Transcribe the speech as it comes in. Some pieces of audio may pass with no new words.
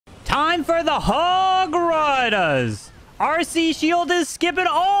Time for the Hog Riders. RC shield is skipping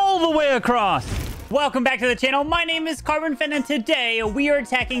all the way across. Welcome back to the channel. My name is CarbonFin, and today we are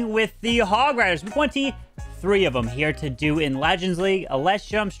attacking with the Hog Riders. 23 of them here to do in Legends League. Let's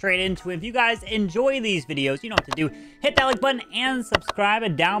jump straight into it. If you guys enjoy these videos, you know what to do. Hit that like button and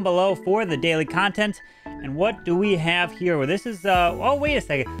subscribe down below for the daily content. And what do we have here? Well, this is, oh, wait a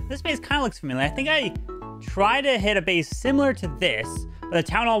second. This base kind of looks familiar. I think I tried to hit a base similar to this, but the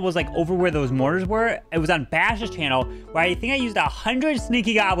town hall was like over where those mortars were. It was on Bash's channel, where I think I used 100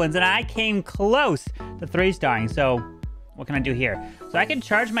 sneaky goblins, and I came close to 3-starring. So what can I do here? So I can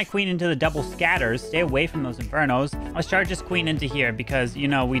charge my queen into the double scatters. Stay away from those infernos. Let's charge this queen into here because, you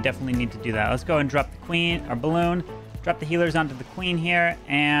know, we definitely need to do that. Let's go and drop the queen, our balloon. Drop the healers onto the queen here,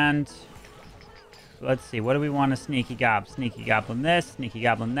 and let's see. What do we want to sneaky gob? Sneaky goblin this, sneaky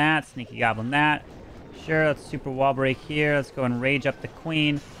goblin that, sneaky goblin that. Sure, let's super wall break here. Let's go and rage up the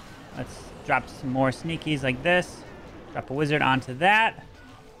queen. Let's drop some more sneakies like this. Drop a wizard onto that.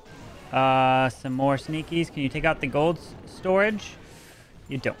 Some more sneakies. Can you take out the gold storage?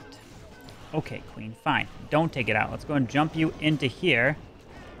 You don't. Okay, queen, fine. Don't take it out. Let's go and jump you into here,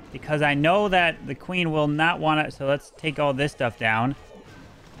 because I know that the queen will not want to. So let's take all this stuff down.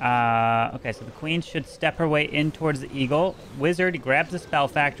 Okay, so the queen should step her way in towards the eagle. Wizard grabs the spell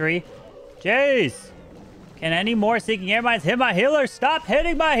factory. Jeez! Can any more Seeking Airmines hit my healers? Stop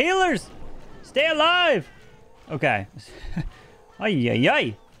hitting my healers! Stay alive! Okay. Ay, ay,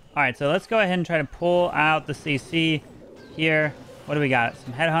 ay. Alright, so let's go ahead and try to pull out the CC here. What do we got?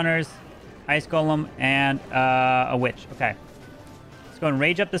 Some headhunters, ice golem, and a witch. Okay. Let's go and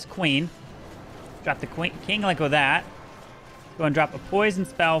rage up this queen. Drop the queen, king like with that. Let's go and drop a poison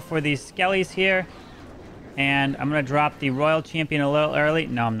spell for these skellies here. And I'm going to drop the royal champion a little early.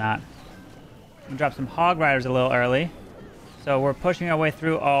 No, I'm not. I'm gonna drop some Hog Riders a little early. So we're pushing our way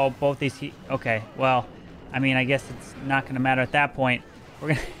through both these okay, well, I mean, I guess it's not gonna matter at that point.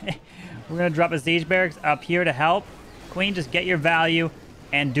 We're gonna drop a siege barracks up here to help. Queen, just get your value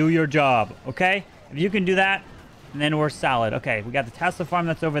and do your job, okay? If you can do that, then we're solid. Okay, we got the Tesla farm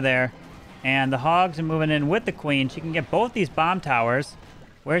that's over there, and the hogs are moving in with the queen. She can get both these bomb towers.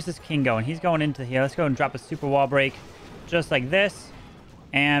 Where's this king going? He's going into here. Let's go and drop a super wall break just like this.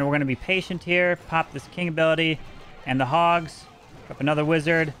 And we're going to be patient here. Pop this king ability and the hogs. Drop another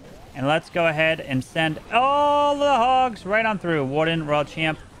wizard. And let's go ahead and send all the hogs right on through. Warden, Royal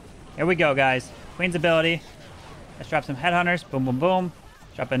Champ. Here we go, guys. Queen's ability. Let's drop some headhunters. Boom, boom, boom.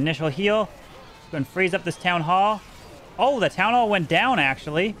 Drop an initial heal. Let's go and freeze up this town hall. Oh, the town hall went down,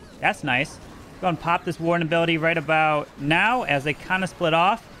 actually. That's nice. Let's go and pop this warden ability right about now as they kind of split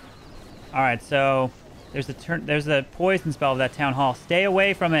off. All right, so there's a poison spell of that town hall. Stay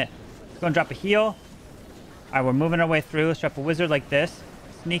away from it. Let's go and drop a heal. All right, we're moving our way through. Let's drop a wizard like this.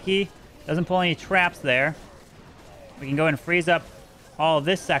 Sneaky. Doesn't pull any traps there. We can go and freeze up all of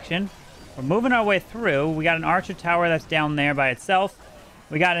this section. We're moving our way through. We got an archer tower that's down there by itself.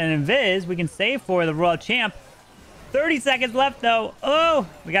 We got an invis. We can save for the royal champ. 30 seconds left, though. Oh,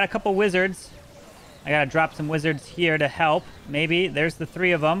 we got a couple wizards. I got to drop some wizards here to help. Maybe. There's the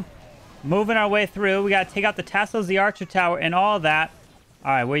 3 of them. Moving our way through. We got to take out the Teslas, the archer tower, and all of that.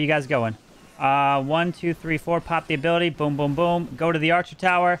 All right, where you guys going? 1, 2, 3, 4. Pop the ability. Boom, boom, boom. Go to the archer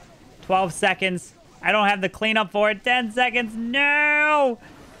tower. 12 seconds. I don't have the cleanup for it. 10 seconds. No!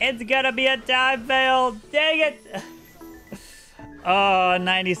 It's going to be a time fail. Dang it. Oh,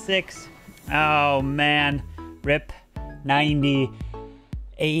 96. Oh, man. RIP.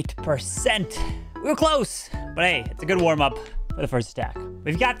 98%. We were close. But hey, it's a good warm-up for the first attack.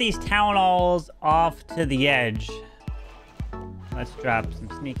 We've got these town halls off to the edge. Let's drop some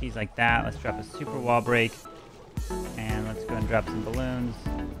sneakies like that. Let's drop a super wall break. And let's go and drop some balloons.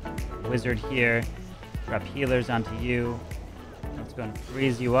 Wizard here. Drop healers onto you. Let's go and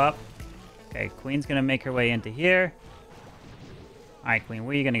freeze you up. Okay, queen's gonna make her way into here. All right, queen,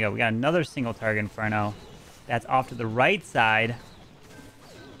 where are you gonna go? We got another single target inferno. That's off to the right side.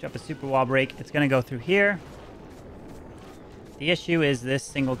 Drop a super wall break. It's gonna go through here. The issue is this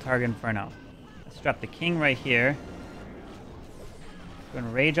single target inferno. Let's drop the king right here. We're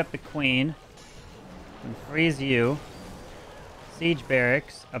going to rage up the queen. And freeze you. Siege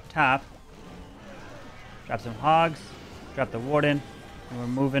barracks up top. Drop some hogs. Drop the warden. And we're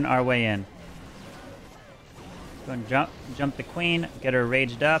moving our way in. Let's go and jump the queen. Get her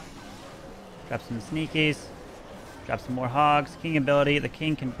raged up. Drop some sneakies. Drop some more hogs. King ability. The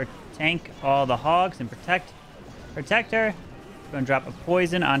king can tank all the hogs and protect her. Going to drop a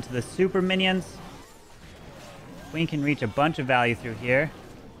poison onto the super minions. Queen can reach a bunch of value through here.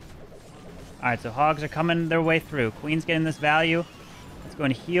 Alright, so hogs are coming their way through. Queen's getting this value. Let's go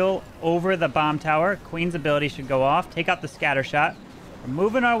and heal over the bomb tower. Queen's ability should go off. Take out the scatter shot. We're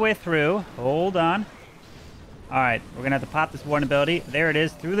moving our way through. Hold on. All right, we're going to have to pop this warden ability. There it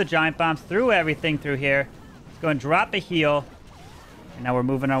is, through the giant bombs, through everything through here. Let's go and drop a heal. And now we're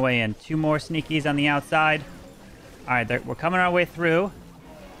moving our way in. 2 more sneakies on the outside. All right, we're coming our way through.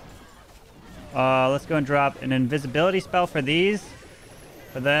 Let's go and drop an invisibility spell for these.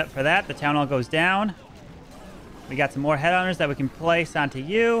 For that, the town hall goes down. We got some more headhunters that we can place onto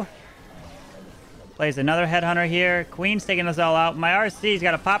you. Plays another headhunter here. Queen's taking us all out. My RC's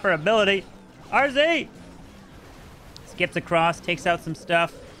got a popper ability. RC! Skips across, takes out some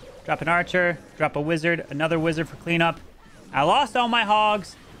stuff. Drop an archer, drop a wizard, another wizard for cleanup. I lost all my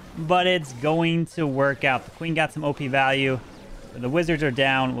hogs, but it's going to work out. The queen got some OP value. The wizards are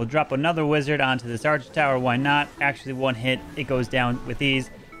down. We'll drop another wizard onto this archer tower. Why not? Actually, 1 hit, it goes down with ease.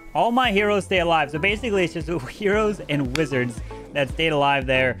 All my heroes stay alive. So basically, it's just heroes and wizards that stayed alive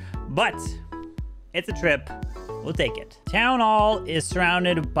there. But it's a trip. We'll take it. Town Hall is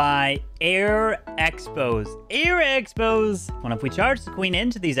surrounded by air expos. Air expos! Well, if we charge the queen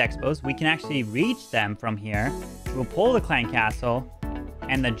into these expos, we can actually reach them from here. We'll pull the clan castle,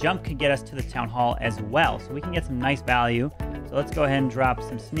 and the jump could get us to the town hall as well. So we can get some nice value. So let's go ahead and drop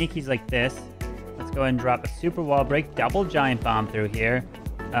some sneakies like this. Let's go ahead and drop a super wall break, double giant bomb through here.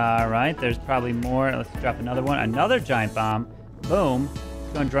 All right, there's probably more. Let's drop another one, another giant bomb. Boom.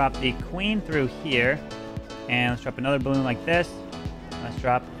 Let's go and drop the queen through here. And let's drop another balloon like this. Let's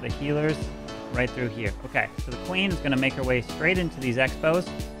drop the healers right through here. Okay, so the queen is going to make her way straight into these expos.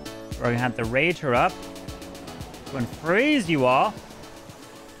 We're going to have to rage her up. Go and freeze you all. All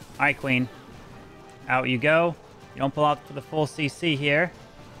right, queen. Out you go. You don't pull out for the full CC here.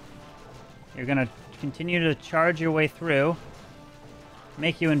 You're going to continue to charge your way through.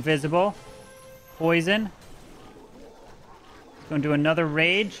 Make you invisible. Poison. Let's go and do another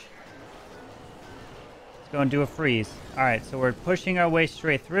rage. Go and do a freeze. All right, so we're pushing our way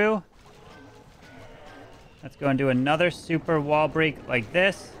straight through. Let's go and do another super wall break like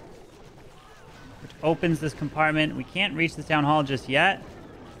this, which opens this compartment. We can't reach the town hall just yet.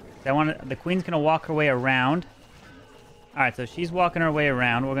 The queen's gonna walk her way around. All right, so she's walking her way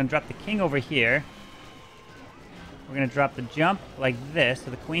around. We're gonna drop the king over here. We're gonna drop the jump like this, so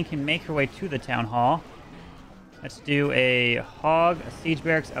the queen can make her way to the town hall. Let's do a hog, a siege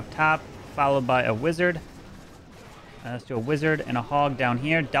barracks up top, followed by a wizard. Let's do a wizard and a hog down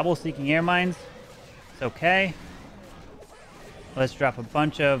here. Double seeking air mines. It's okay. Let's drop a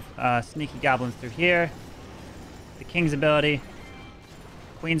bunch of sneaky goblins through here. The king's ability.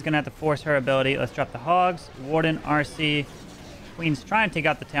 Queen's going to have to force her ability. Let's drop the hogs. Warden, RC. Queen's trying to take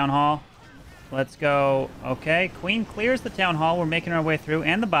out the town hall. Let's go. Okay. Queen clears the town hall. We're making our way through.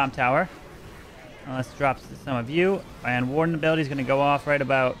 And the bomb tower. Let's drop some of you. And Warden ability is going to go off right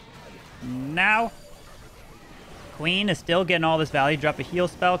about now. Queen is still getting all this value. Drop a heal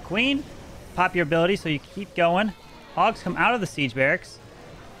spell. Queen, pop your ability so you keep going. Hogs come out of the siege barracks.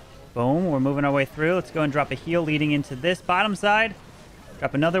 Boom, we're moving our way through. Let's go and drop a heal leading into this bottom side.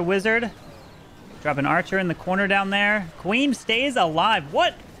 Drop another wizard. Drop an archer in the corner down there. Queen stays alive.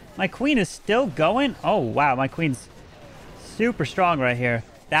 What? My queen is still going? Oh, wow. My queen's super strong right here.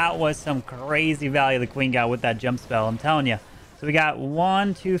 That was some crazy value the queen got with that jump spell. I'm telling you. So we got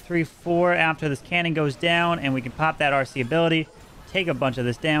 1, 2, 3, 4 after this cannon goes down, and we can pop that RC ability, take a bunch of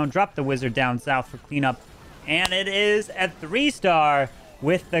this down, drop the wizard down south for cleanup, and it is a 3-star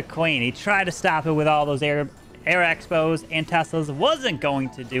with the queen. He tried to stop it with all those air expos and Teslas. Wasn't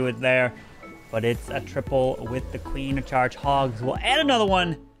going to do it there, but it's a triple with the queen. Charge hogs. We'll add another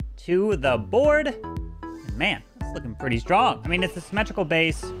one to the board. And man, it's looking pretty strong. I mean, it's a symmetrical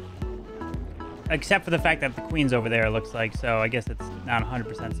base. Except for the fact that the queen's over there, it looks like. So I guess it's not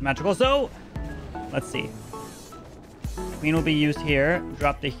 100% symmetrical. So let's see. Queen will be used here.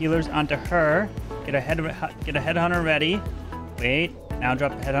 Drop the healers onto her. Get a headhunter ready. Wait. Now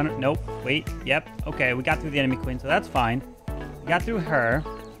drop the headhunter. Nope. Wait. Yep. Okay. We got through the enemy queen, so that's fine. We got through her.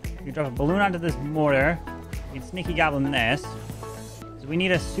 We can drop a balloon onto this mortar. We can sneaky goblin this. So we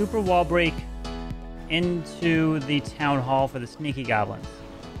need a super wall break into the town hall for the sneaky goblins.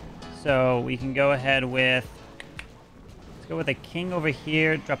 So we can go ahead with, let's go with a king over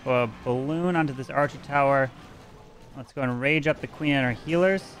here, drop a balloon onto this archer tower. Let's go and rage up the queen and our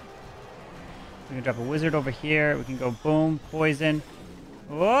healers. We can drop a wizard over here. We can go boom, poison.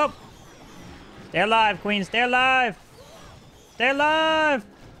 Whoop! Stay alive, queen, stay alive! Stay alive!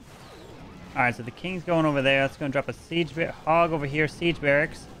 Alright, so the king's going over there. Let's go and drop a hog over here, siege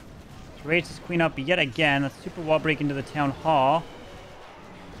barracks. Let's rage this queen up yet again. Let's super wall break into the town hall.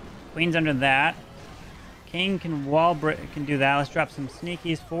 Queen's under that. King can wall break, can do that. Let's drop some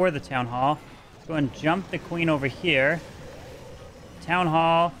sneakies for the Town Hall. Let's go and jump the Queen over here. Town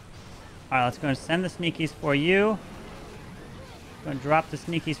Hall. All right, let's go and send the sneakies for you. Go and drop the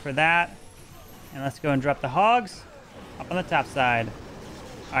sneakies for that. And let's go and drop the Hogs up on the top side.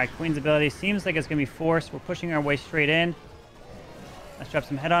 All right, Queen's ability seems like it's going to be forced. We're pushing our way straight in. Let's drop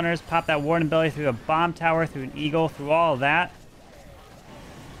some headhunters. Pop that Warden ability through a bomb tower, through an eagle, through all of that.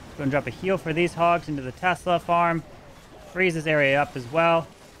 Let's go and drop a heal for these Hogs into the Tesla farm. Freeze this area up as well.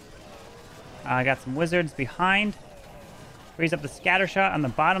 I got some wizards behind. Freeze up the scatter shot on the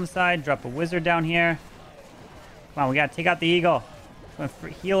bottom side. Drop a wizard down here. Come on, we got to take out the eagle. Going to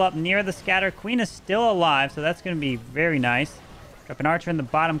heal up near the scatter. Queen is still alive, so that's going to be very nice. Drop an archer in the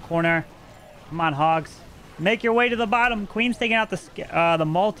bottom corner. Come on, Hogs. Make your way to the bottom. Queen's taking out the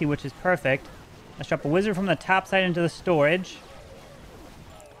multi, which is perfect. Let's drop a wizard from the top side into the storage.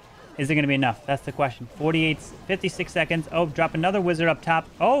 Is it going to be enough? That's the question. 56 seconds. Oh, drop another wizard up top.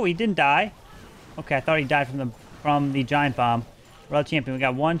 Oh, he didn't die. Okay, I thought he died from the giant bomb. World champion. We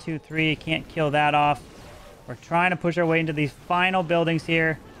got 1, 2, 3. Can't kill that off. We're trying to push our way into these final buildings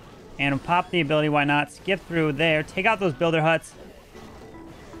here. And pop the ability. Why not? Skip through there. Take out those builder huts.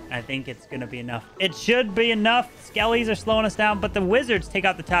 I think it's going to be enough. It should be enough. Skellies are slowing us down, but the wizards take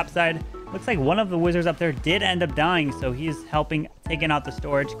out the top side. Looks like one of the wizards up there did end up dying, so he's helping taking out the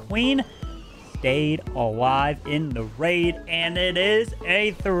storage. Queen stayed alive in the raid, and it is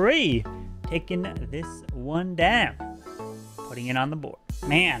a 3. Taking this one down. Putting it on the board.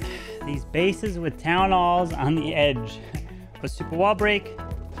 Man, these bases with town halls on the edge. Put super wall break.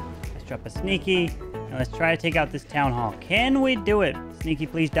 Let's drop a sneaky. And let's try to take out this town hall. Can we do it? Sneaky,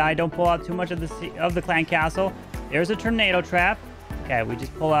 please die. Don't pull out too much of the clan castle. There's a tornado trap. Okay, we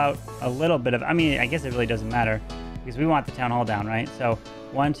just pull out a little bit of... I mean, I guess it really doesn't matter. Because we want the town hall down, right? So,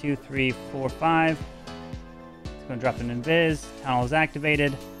 1, 2, 3, 4, 5. Let's go and drop an invis. Town hall is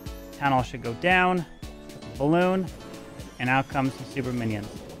activated. Town hall should go down. Drop a balloon. And out comes some super minions.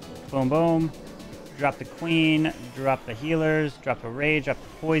 Boom, boom. Drop the queen. Drop the healers. Drop a rage. Drop the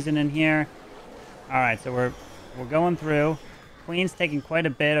poison in here. Alright, so we're going through. Queen's taking quite a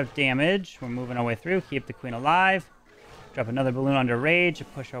bit of damage. We're moving our way through. Keep the queen alive. Drop another balloon under rage to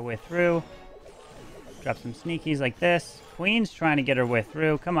push our way through. Drop some sneakies like this. Queen's trying to get her way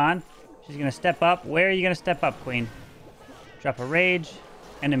through. Come on. She's going to step up. Where are you going to step up, Queen? Drop a rage.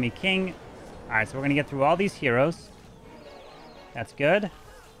 Enemy king. Alright, so we're going to get through all these heroes. That's good.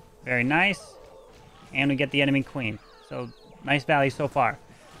 Very nice. And we get the enemy queen. So, nice value so far.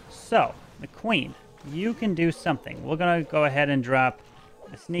 So, the queen. You can do something. We're going to go ahead and drop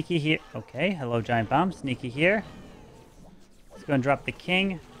a sneaky here. Okay, hello, giant bomb. Sneaky here. Let's go and drop the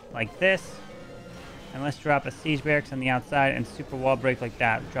king like this. And let's drop a siege barracks on the outside and super wall break like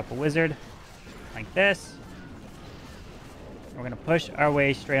that. Drop a wizard like this. We're going to push our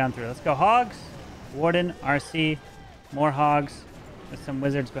way straight on through. Let's go Hogs. Warden, RC, more Hogs with some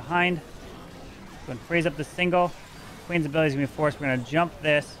wizards behind. Go and freeze up the single. Queen's ability is going to be forced. We're going to jump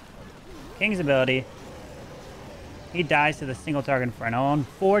this. King's ability. He dies to the single target inferno.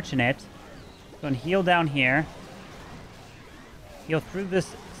 Unfortunate. Go and heal down here. Heal through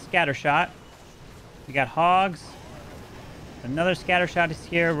this scatter shot. We got Hogs. Another scatter shot is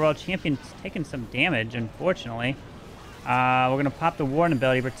here. World Champion's taking some damage, unfortunately. We're going to pop the Warden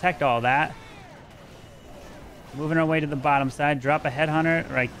ability, protect all that. Moving our way to the bottom side. Drop a headhunter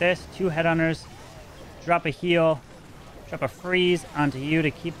like this. 2 headhunters. Drop a heal. Drop a freeze onto you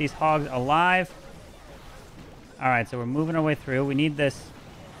to keep these Hogs alive. Alright, so we're moving our way through. We need this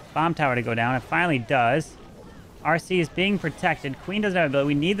bomb tower to go down. It finally does. RC is being protected. Queen doesn't have ability.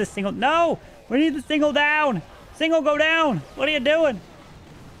 We need the single... No! We need the single down! Single, go down! What are you doing?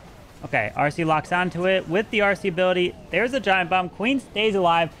 Okay, RC locks onto it with the RC ability. There's a giant bomb. Queen stays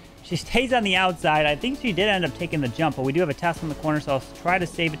alive. She stays on the outside. I think she did end up taking the jump, but we do have a Tesla in the corner, so I'll try to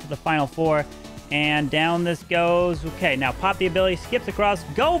save it to the final 4. And down this goes. Okay, now pop the ability, skips across.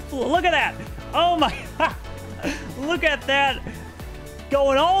 Go! Look at that! Oh my god! Look at that!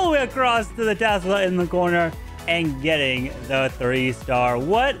 Going all the way across to the Tesla in the corner and getting the 3-star.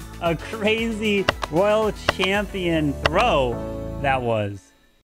 What a crazy Royal Champion throw that was.